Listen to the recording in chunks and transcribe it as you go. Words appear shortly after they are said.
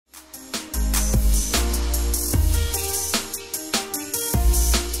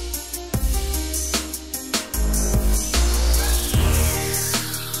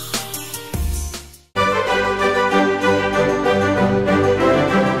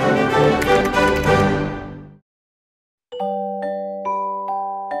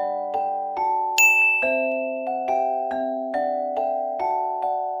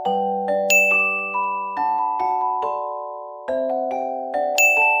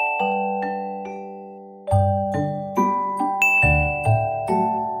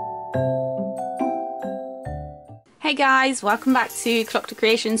Hey guys, welcome back to Cloctor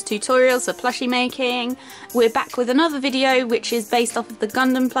Creations tutorials for plushie making. We're back with another video which is based off of the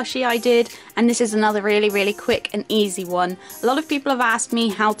Gundham plushie I did, and this is another really quick and easy one. A lot of people have asked me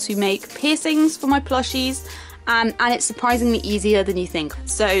how to make piercings for my plushies, and it's surprisingly easier than you think.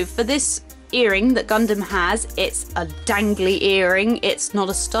 So for this earring that Gundham has, it's a dangly earring, it's not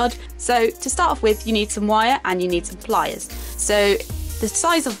a stud. So to start off with, you need some wire and you need some pliers. So the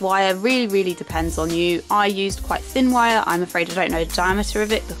size of wire really depends on you. I used quite thin wire. I'm afraid I don't know the diameter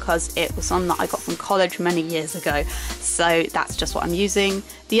of it because it was one that I got from college many years ago. So that's just what I'm using.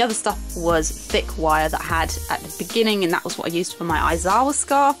 The other stuff was thick wire that I had at the beginning, and that was what I used for my Aizawa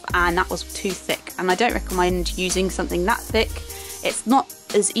scarf, and that was too thick. And I don't recommend using something that thick. It's not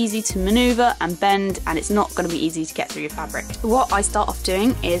as easy to maneuver and bend, and it's not going to be easy to get through your fabric. What I start off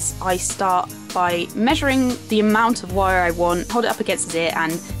doing is I start by measuring the amount of wire I want, hold it up against his ear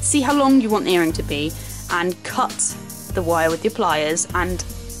and see how long you want the earring to be, and cut the wire with your pliers and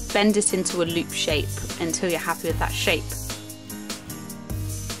bend it into a loop shape until you're happy with that shape.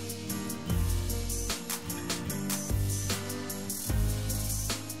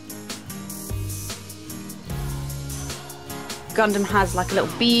 Gundham has like a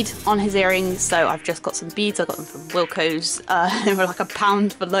little bead on his earrings, so I've just got some beads. I got them from Wilko's. They were like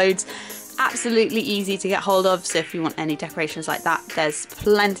 £1 for loads. Absolutely easy to get hold of, so if you want any decorations like that, there's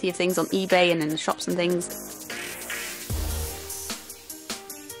plenty of things on eBay and in the shops and things.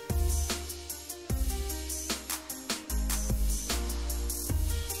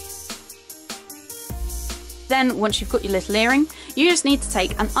 Then once you've got your little earring, you just need to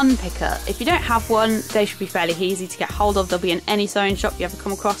take an unpicker. If you don't have one, they should be fairly easy to get hold of. They'll be in any sewing shop you ever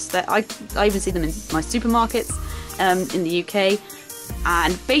come across. I even see them in my supermarkets in the UK.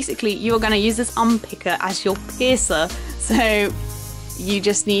 And basically you're going to use this unpicker as your piercer. So you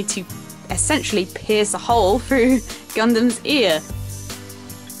just need to essentially pierce a hole through Gundham's ear.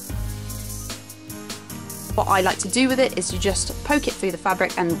 What I like to do with it is you just poke it through the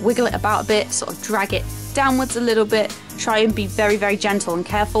fabric and wiggle it about a bit, sort of drag it downwards a little bit. Try and be very gentle and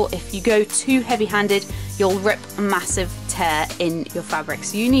careful. If you go too heavy-handed, you'll rip a massive tear in your fabric.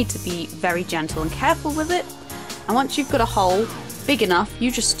 So you need to be very gentle and careful with it. And once you've got a hole big enough,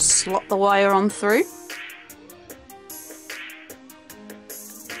 you just slot the wire on through.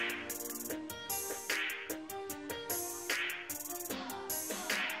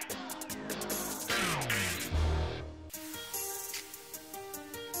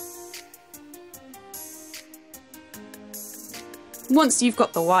 Once you've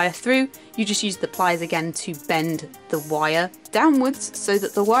got the wire through, you just use the pliers again to bend the wire downwards so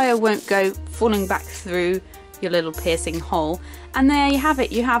that the wire won't go falling back through your little piercing hole. And there you have it.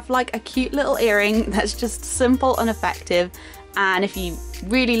 You have like a cute little earring that's just simple and effective. And if you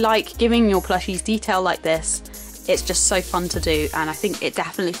really like giving your plushies detail like this, it's just so fun to do. And I think it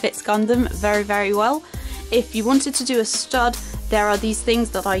definitely fits Gundham very well. If you wanted to do a stud, there are these things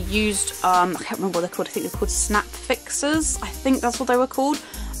that I used, I can't remember what they're called, I think they're called snap fixers, I think that's what they were called.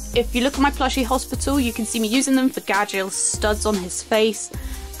 If you look at my plushie hospital, you can see me using them for Gadgel's studs on his face,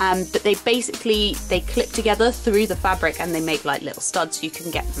 but they clip together through the fabric and they make like little studs. You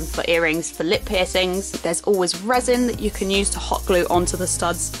can get them for earrings, for lip piercings. There's always resin that you can use to hot glue onto the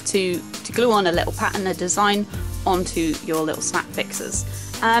studs to glue on a little pattern, a design onto your little snap fixers.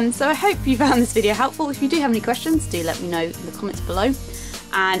 So I hope you found this video helpful. If you do have any questions, do let me know in the comments below.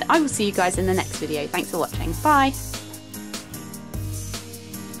 And I will see you guys in the next video. Thanks for watching. Bye!